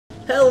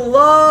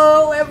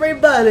Hello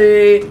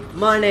everybody!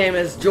 My name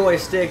is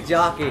JoyStick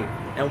Jockey,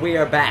 and we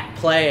are back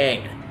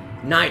playing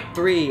Night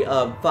 3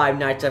 of Five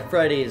Nights at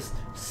Freddy's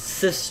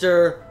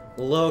Sister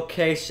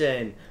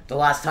Location. The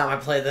last time I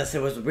played this,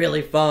 it was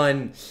really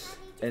fun.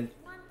 And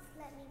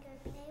Let me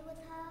go play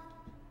with her.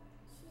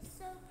 She's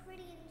so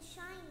pretty and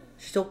shiny.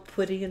 she's so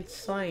pretty and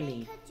shiny.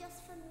 Make her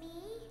just for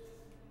me?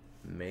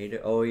 Made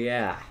it. Oh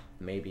yeah,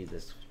 maybe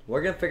this.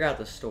 We're gonna figure out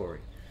the story.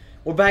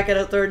 We're back at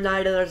our third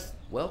night of our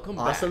Welcome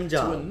awesome back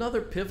job. to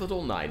another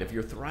pivotal night of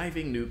your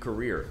thriving new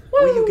career, Woo!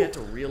 where you get to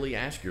really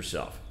ask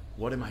yourself,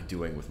 what am I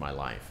doing with my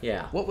life?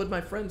 Yeah. What would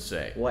my friends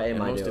say? What am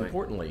and I most doing?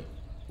 importantly,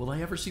 will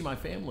I ever see my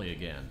family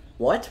again?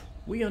 What?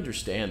 We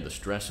understand the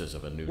stresses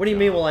of a new What do you job,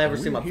 mean will I and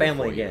ever see we're my here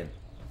family for you. again?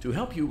 To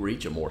help you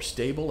reach a more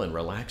stable and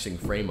relaxing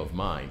frame of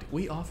mind,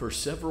 we offer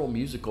several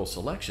musical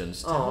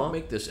selections to help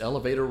make this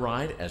elevator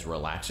ride as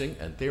relaxing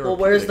and therapeutic Well,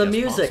 where's the as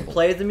music? possible.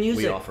 Play the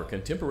music. We offer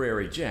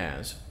contemporary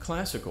jazz,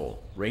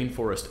 classical,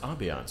 rainforest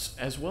ambiance,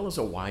 as well as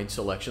a wide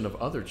selection of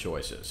other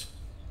choices.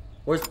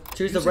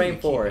 Choose the Using keypad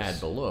rainforest.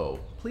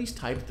 below, please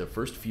type the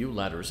first few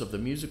letters of the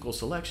musical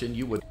selection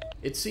you would.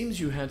 It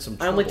seems you had some I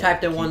trouble only with typed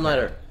the in one keypad.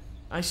 letter.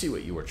 I see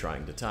what you were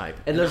trying to type,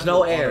 And there's I no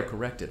will error.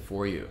 Correct it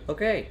for you.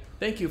 Okay.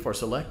 Thank you for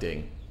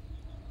selecting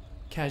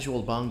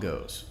Casual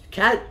Bongos.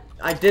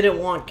 I didn't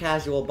want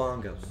casual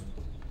bongos.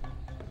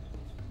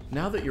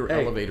 Now that your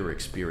Hey. elevator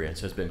experience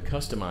has been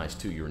customized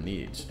to your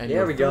needs and There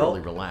you're we go.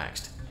 thoroughly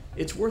relaxed,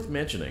 it's worth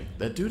mentioning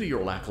that due to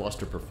your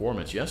lackluster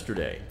performance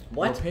yesterday,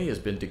 What? your pay has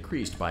been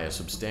decreased by a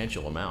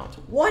substantial amount.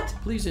 What?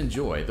 Please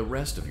enjoy the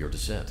rest of your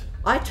descent.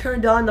 I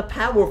turned on the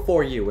power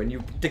for you and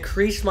you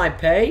decreased my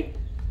pay?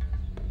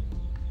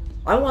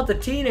 I want the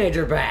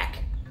teenager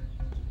back.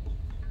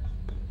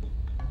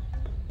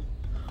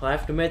 I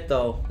have to admit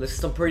though, this is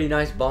some pretty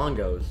nice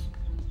bongos.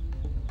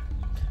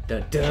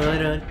 Dun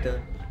dun dun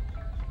dun.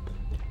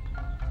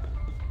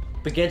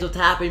 Begins with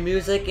happy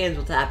music, ends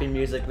with happy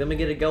music. Then we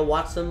get to go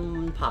watch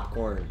some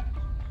popcorn.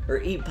 Or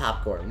eat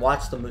popcorn.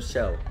 Watch the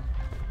show.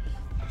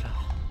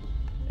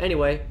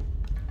 Anyway,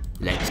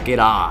 let's get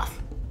off.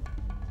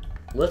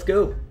 Let's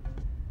go.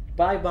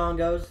 Bye,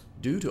 bongos.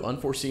 Due to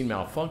unforeseen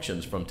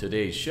malfunctions from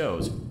today's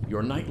shows,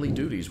 your nightly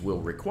duties will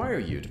require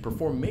you to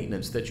perform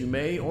maintenance that you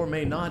may or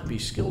may not be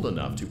skilled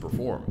enough to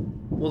perform.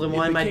 Well, then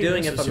why am I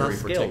doing it if I'm not It became necessary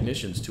for skilled?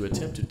 technicians to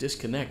attempt to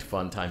disconnect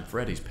Funtime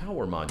Freddy's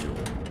power module.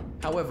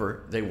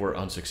 However, they were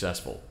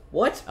unsuccessful.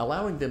 What?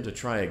 Allowing them to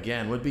try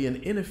again would be an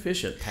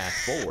inefficient path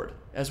forward,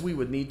 as we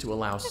would need to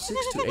allow 6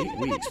 to 8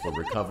 weeks for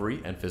recovery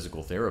and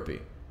physical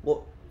therapy.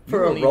 Well, You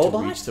for will a need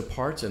robot? to reach the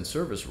parts and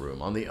service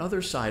room on the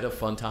other side of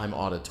Funtime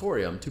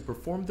Auditorium to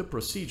perform the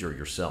procedure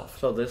yourself.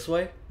 So this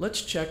way?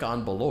 Let's check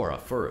on Ballora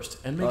first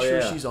and make Oh, sure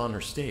yeah. she's on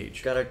her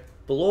stage. Got a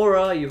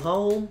Ballora, you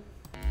home?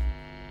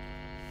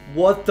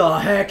 What the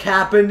heck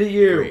happened to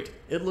you? Great.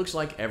 It looks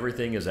like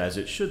everything is as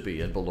it should be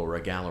in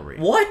Ballora Gallery.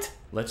 What?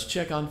 Let's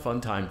check on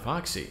Funtime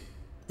Foxy.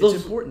 Those-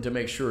 It's important to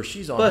make sure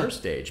she's on But- her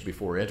stage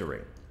before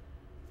entering.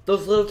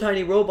 Those little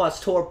tiny robots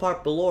tore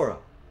apart Ballora.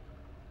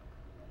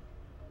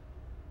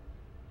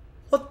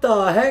 What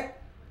the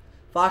heck?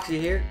 Foxy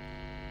here?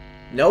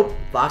 Nope,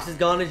 Foxy's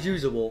gone as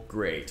usual.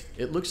 Great.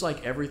 It looks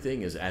like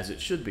everything is as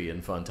it should be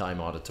in Funtime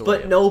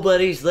Auditorium. But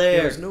nobody's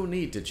there. There's no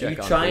need to check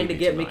you on trying to Baby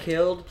get me tonight.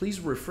 killed? Please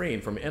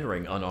refrain from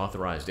entering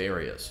unauthorized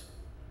areas.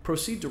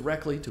 Proceed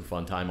directly to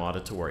Funtime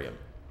Auditorium.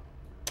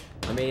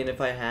 I mean, if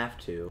I have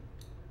to.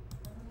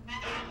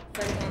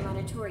 Funtime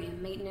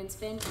Auditorium maintenance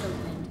vent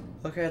opened.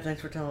 Okay,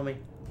 thanks for telling me.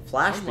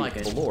 Flash Unlike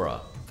beacon. Ballora,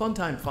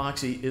 Funtime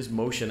Foxy is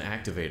motion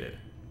activated.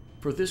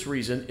 For this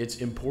reason, it's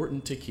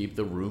important to keep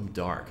the room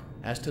dark,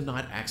 as to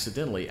not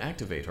accidentally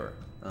activate her.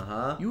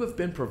 Uh-huh. You have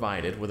been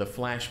provided with a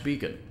flash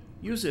beacon.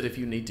 Use it if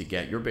you need to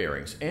get your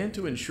bearings and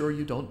to ensure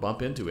you don't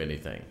bump into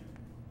anything.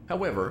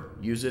 However,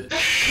 use it.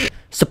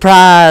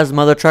 Surprise,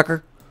 mother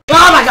trucker.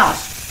 Oh my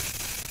gosh!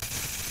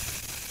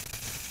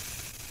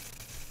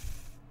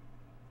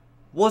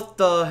 What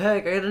the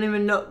heck? I didn't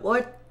even know.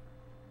 What?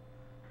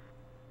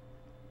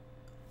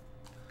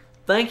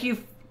 Thank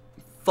you,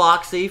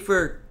 Foxy,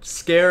 for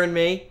scaring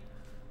me.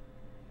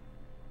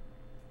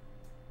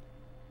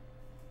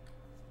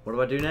 What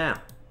do I do now?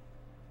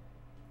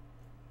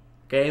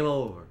 Game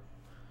over.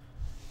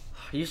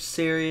 Are you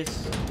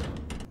serious?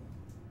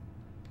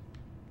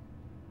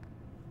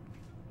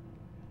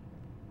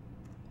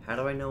 How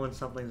do I know when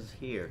something's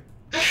here?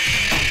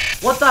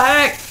 What the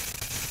heck?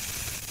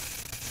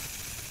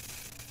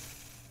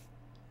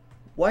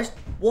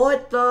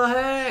 What the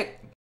heck?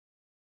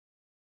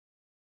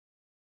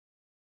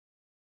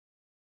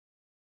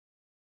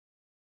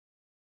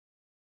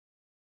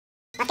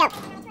 Let's go.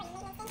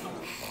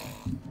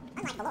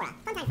 Unlike Ballora,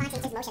 Funtime Foxy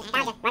is motion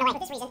activated. Run away. For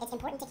this reason, it's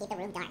important to keep the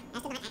room dark,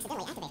 as to not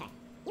accidentally activate her.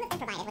 You have been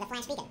provided with a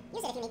flash beacon.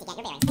 Use it if you need to get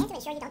your bearings, and to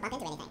ensure you don't bump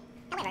into anything.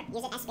 However,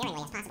 use it as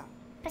sparingly as possible.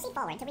 Proceed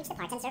forward to reach the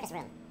parts and service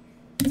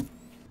room.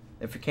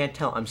 If you can't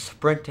tell, I'm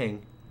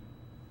sprinting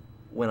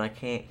when I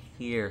can't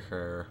hear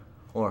her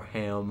or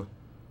him.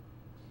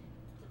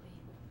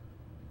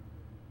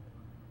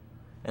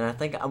 And I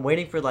think I'm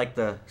waiting for like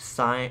the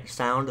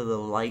sound of the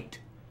light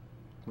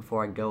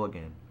before I go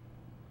again.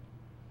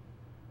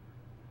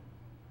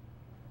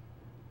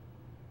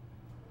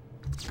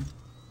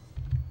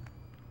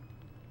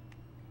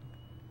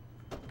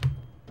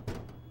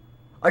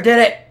 I did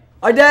it!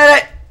 I did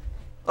it!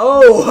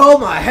 Oh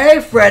my, hey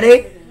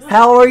Freddy!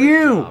 How are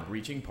you?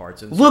 Reaching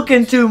parts and Look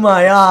into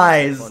my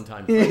eyes!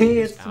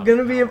 It's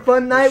gonna be a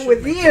fun night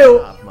with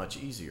you! Much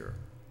easier.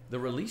 The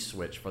release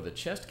switch for the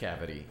chest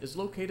cavity is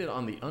located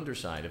on the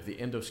underside of the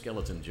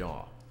endoskeleton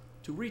jaw.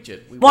 To reach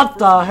it, we will What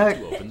the first need heck?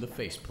 to open the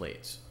face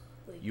plates.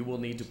 You will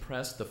need to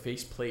press the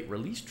faceplate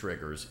release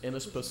triggers in a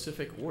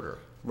specific order.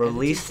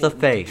 Release and the it's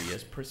important to face. be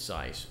as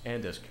precise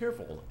and as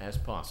careful as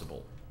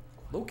possible.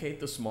 Locate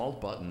the small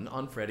button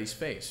on Freddy's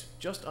face,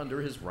 just under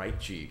his right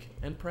cheek,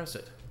 and press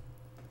it.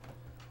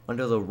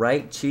 Under the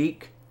right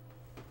cheek?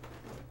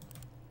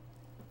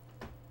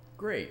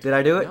 Great. Did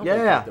I do it? Now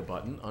Yeah. locate the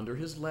button under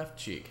his left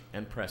cheek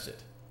and press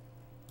it.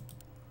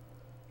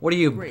 What are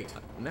you? Great.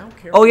 Now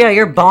carefully Oh yeah,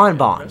 you're locate Bon and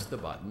Bon. press the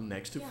button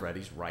next to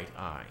Freddy's right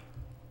eye.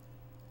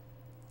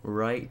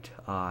 Right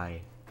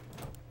eye.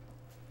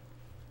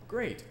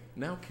 Great.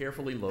 Now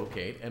carefully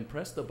locate and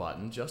press the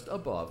button just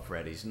above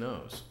Freddy's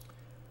nose.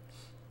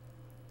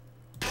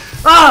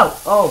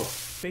 Oh! Oh!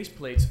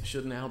 Faceplates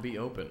should now be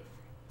open.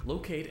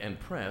 Locate and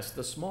press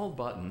the small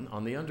button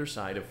on the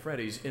underside of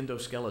Freddy's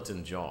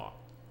endoskeleton jaw.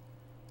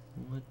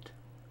 What?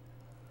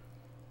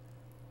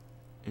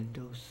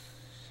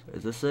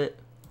 Is this it?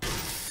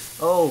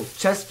 Oh,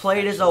 chest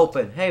plate is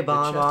open. Hey,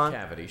 Bon The chest Bon.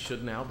 cavity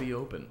should now be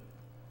open.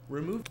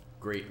 Remove.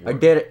 Great I work.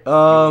 did it. You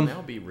will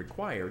now be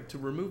required to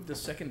remove the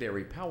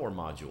secondary power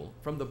module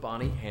from the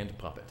Bonnie hand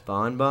puppet.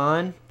 Bon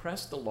Bon.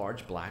 Press the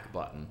large black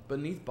button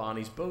beneath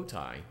Bonnie's bow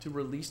tie to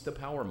release the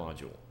power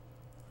module.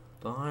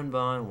 Bon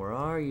Bon, where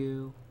are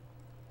you?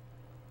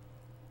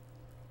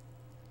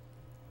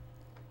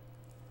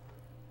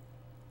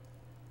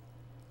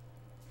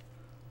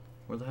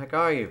 Where the heck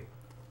are you?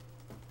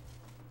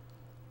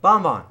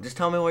 Bon Bon, just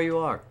tell me where you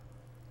are.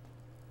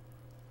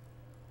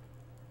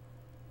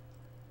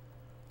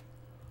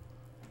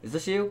 Is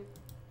this you?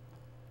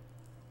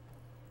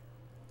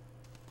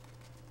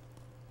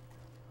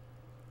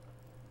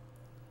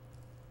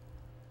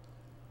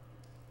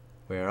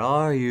 Where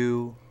are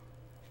you?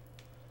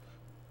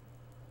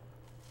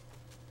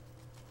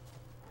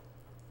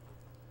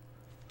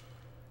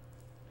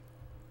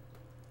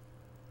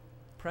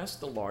 Press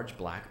the large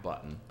black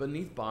button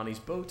beneath Bonnie's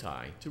bow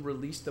tie to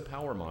release the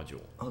power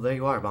module. Oh, there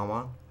you are, Bon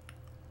Bon.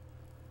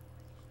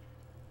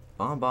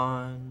 Bon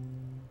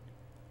Bon.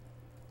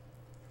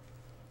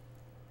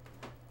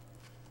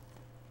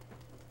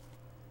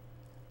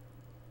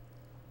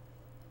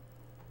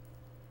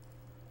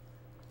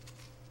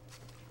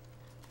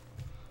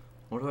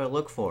 What do I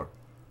look for?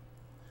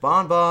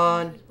 Bon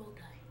Bon.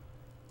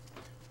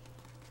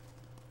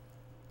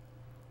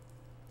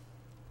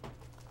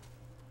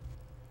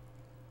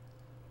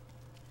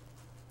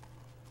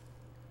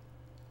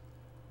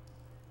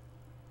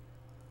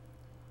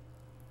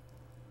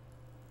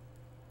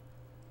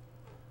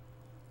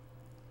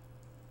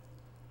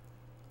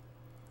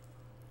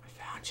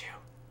 You.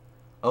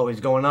 Oh, he's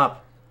going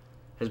up.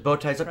 His bow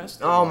tie's up. Press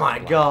the Oh large my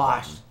black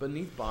gosh. button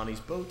beneath Bonnie's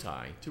bow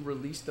tie to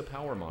release the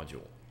power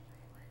module.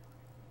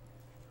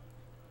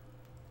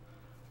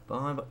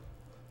 Bon.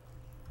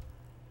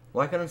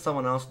 Why couldn't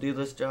someone else do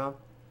this job?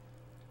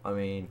 I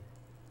mean.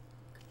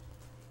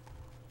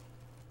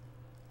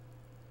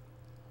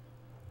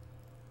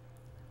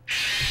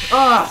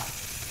 Ah!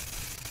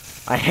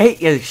 I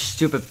hate you,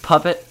 stupid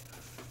puppet.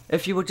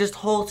 If you would just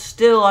hold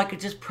still, I could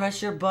just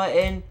press your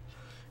button.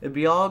 It'd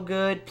be all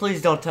good.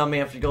 Please don't tell me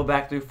I have to go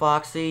back through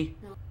Foxy.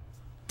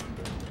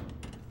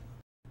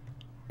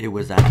 It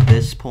was at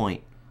this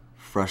point,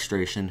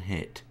 frustration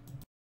hit.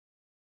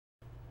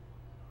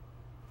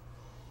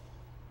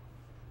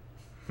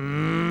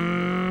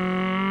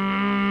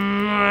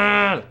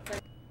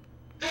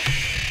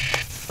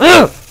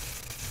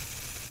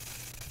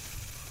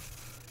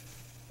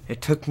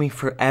 It took me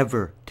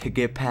forever to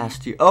get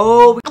past you.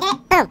 Oh! I did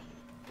it! Boom!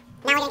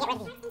 Now we're gonna get rid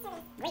of you.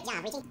 Great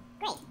job, reaching.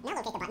 Great. Now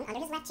locate the button under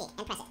his left cheek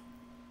and press it.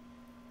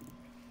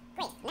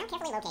 Great. Now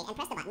carefully locate and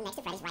press the button next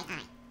to Freddy's right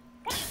eye.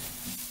 Great.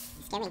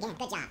 Scare me again.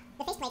 Good job.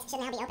 The faceplate should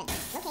now be open.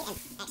 Locate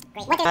and...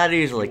 Great. What the... Not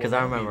easily, because I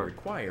You will be remember.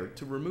 required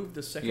to remove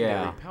the secondary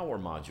Yeah. power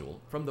module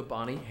from the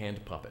Bonnie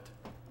hand puppet.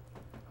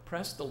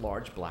 Press the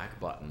large black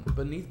button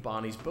beneath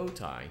Bonnie's bow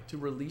tie to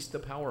release the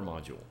power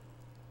module.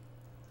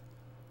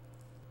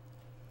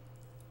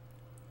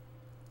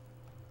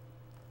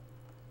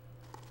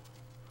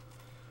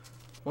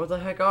 Where the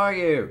heck are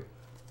you?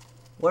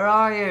 Where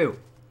are you?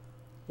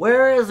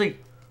 Where is he?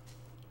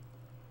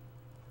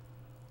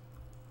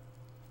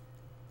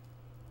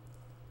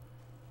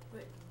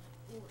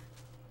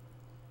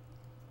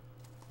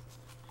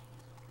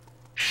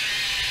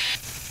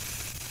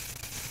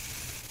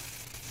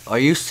 Are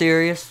you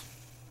serious?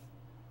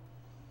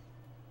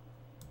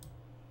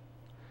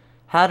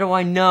 How do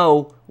I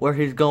know where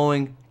he's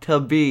going to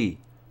be?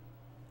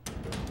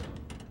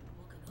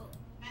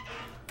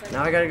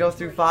 Now I gotta go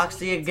through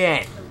Foxy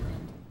again.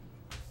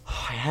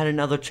 I had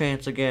another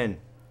chance again.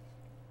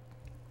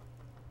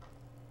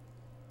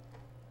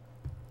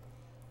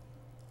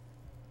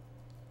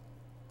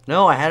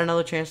 No, I had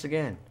another chance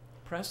again.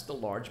 Press the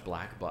large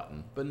black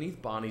button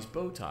beneath Bonnie's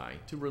bow tie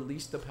to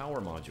release the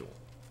power module.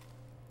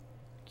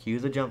 Cue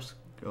the jumps.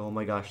 Oh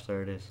my gosh,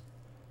 there it is.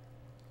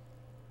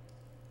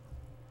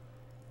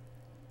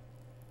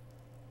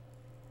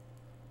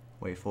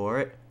 Wait for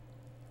it.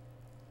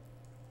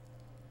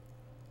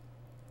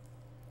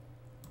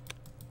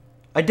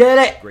 I did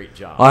it! Great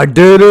job. I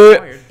did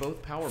Acquired it!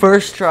 both power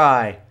First modules.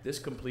 try. This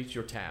completes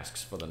your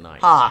tasks for the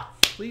night. Ha!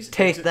 Please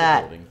Take exit the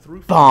that, building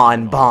through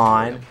Bon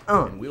Foxy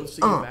Bon. and we'll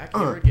see you back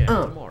here again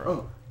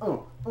tomorrow.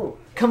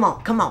 Come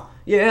on, come on.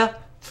 Yeah?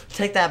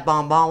 Take that,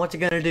 Bon Bon. What you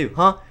gonna do,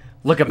 huh?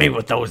 Look at me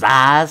with those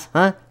eyes,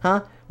 huh?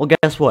 Huh? Well,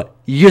 guess what?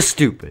 You're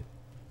stupid.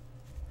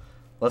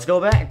 Let's go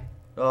back.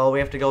 Oh, we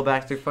have to go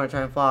back through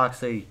Funtime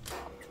Foxy.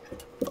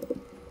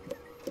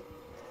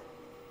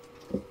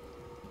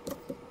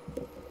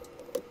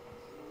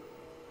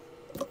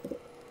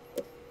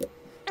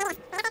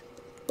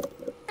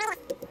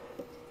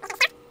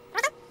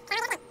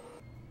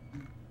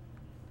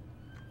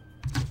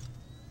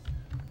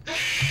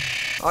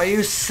 Are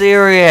you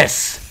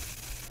serious?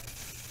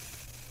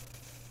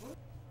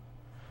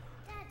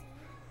 Daddy,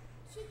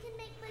 she can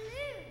make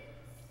balloons.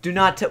 Do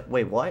not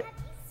wait, what? Have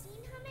you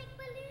seen her make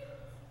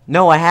balloons?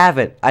 No, I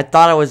haven't. I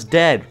thought I was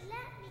dead. Let me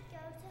go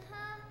to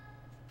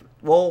her.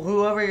 Well,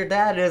 whoever your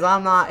dad is,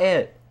 I'm not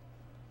it.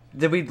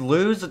 Did we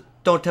lose?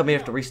 Don't tell me you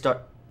have to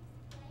restart.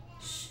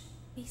 Shh.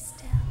 Be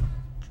still.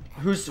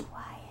 Who's...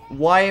 Quiet.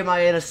 Why am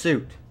I in a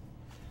suit?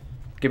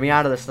 Get me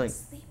out of this thing.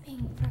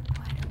 Sleeping for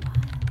quite a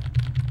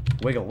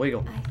while. Wiggle,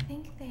 wiggle. I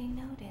think they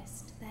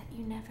noticed that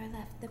you never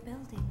left the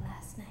building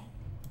last night.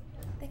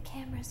 The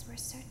cameras were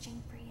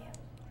searching for you.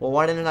 Well,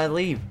 why didn't I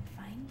leave?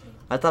 Find you.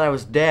 I thought I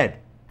was dead.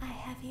 I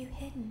have you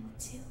hidden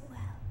too well.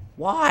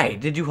 Why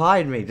did you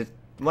hide me?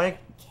 Why?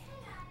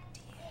 Kidnapped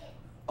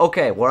you.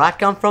 Okay, where I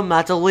come from,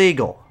 that's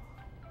illegal.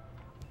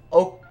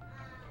 Oh.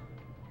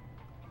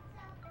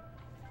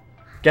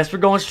 Guess we're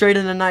going straight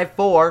into night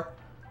 4.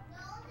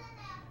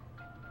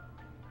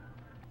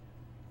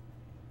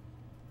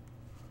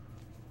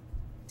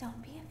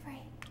 Don't be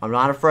afraid. I'm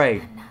not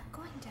afraid. I'm not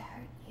going to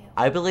hurt you.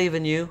 I believe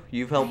in you.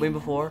 You've helped me I'm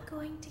before.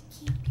 only going to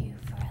keep you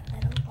for a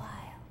little while.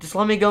 Just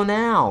let me go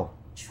now.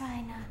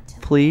 Try not to.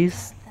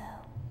 Please? wiggle,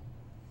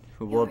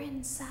 though. Well, You're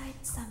inside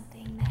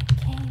something that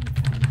came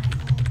from my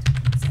old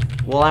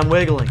pizzeria. well, I'm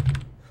wiggling.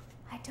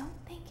 I don't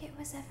think it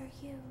was ever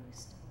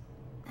used.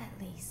 At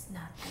least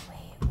not the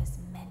way it was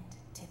meant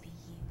to be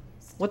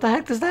used. What the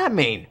heck does that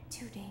mean?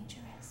 Too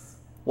dangerous.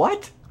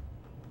 What?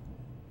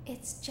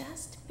 It's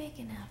just big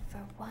enough for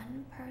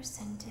one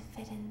person to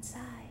fit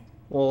inside,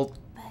 Well,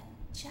 but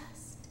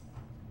just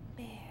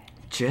barely.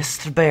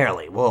 just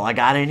barely. Well, I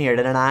got in here,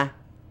 didn't I?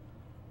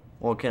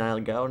 Well, can I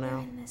go You're now?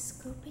 in the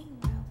scooping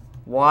room.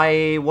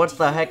 Why? What Do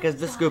the you heck know is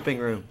the why scooping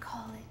they room?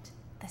 Call it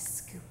the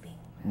scooping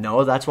room.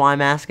 No, that's why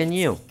I'm asking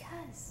you.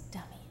 Because,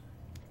 dummy,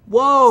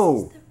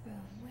 Whoa! this is the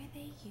room where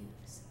they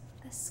use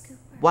the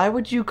scooper. Why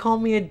would you call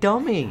me a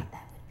dummy? Thought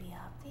that would be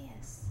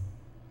obvious.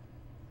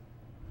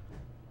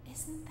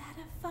 Isn't that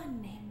a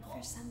fun name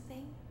for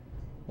something?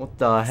 What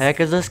the heck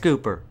is a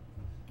scooper?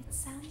 It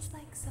sounds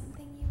like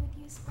something you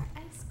would use for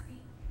ice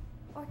cream,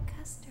 or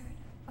custard,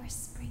 or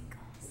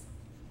sprinkles.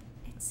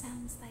 It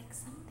sounds like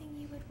something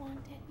you would want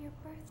at your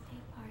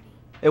birthday party.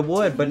 It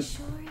would, to but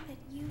ensure that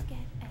you get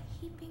a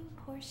heaping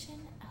portion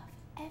of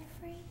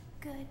every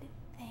good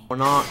thing. we're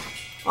not.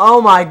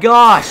 Oh my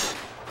gosh!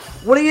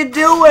 What are you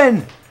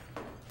doing?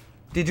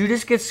 Did you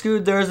just get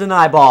scooped? There's an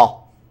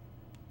eyeball.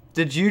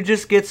 Did you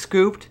just get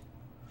scooped?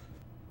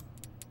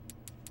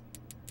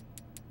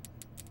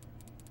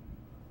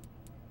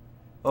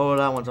 Oh,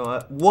 that one's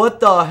on. What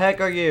the heck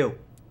are you?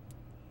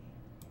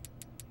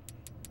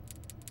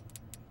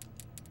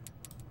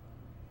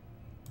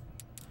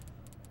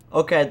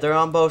 Okay, they're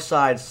on both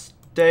sides.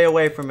 Stay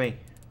away from me.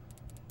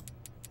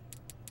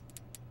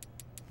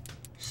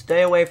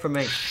 Stay away from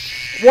me.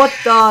 What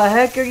the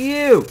heck are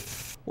you?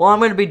 Well, I'm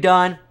going to be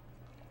done.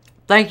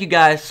 Thank you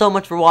guys so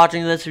much for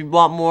watching this. If you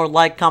want more,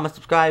 like, comment,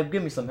 subscribe.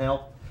 Give me some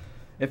help.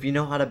 If you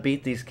know how to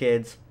beat these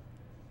kids.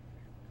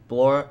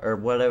 Blora, or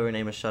whatever her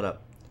name is, shut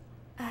up.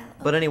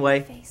 But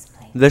anyway,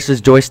 this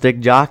is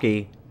JoyStick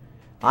Jockey.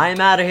 I am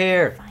out of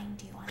here.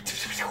 Find you on the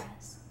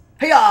cameras.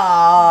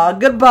 Hey,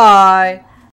 goodbye.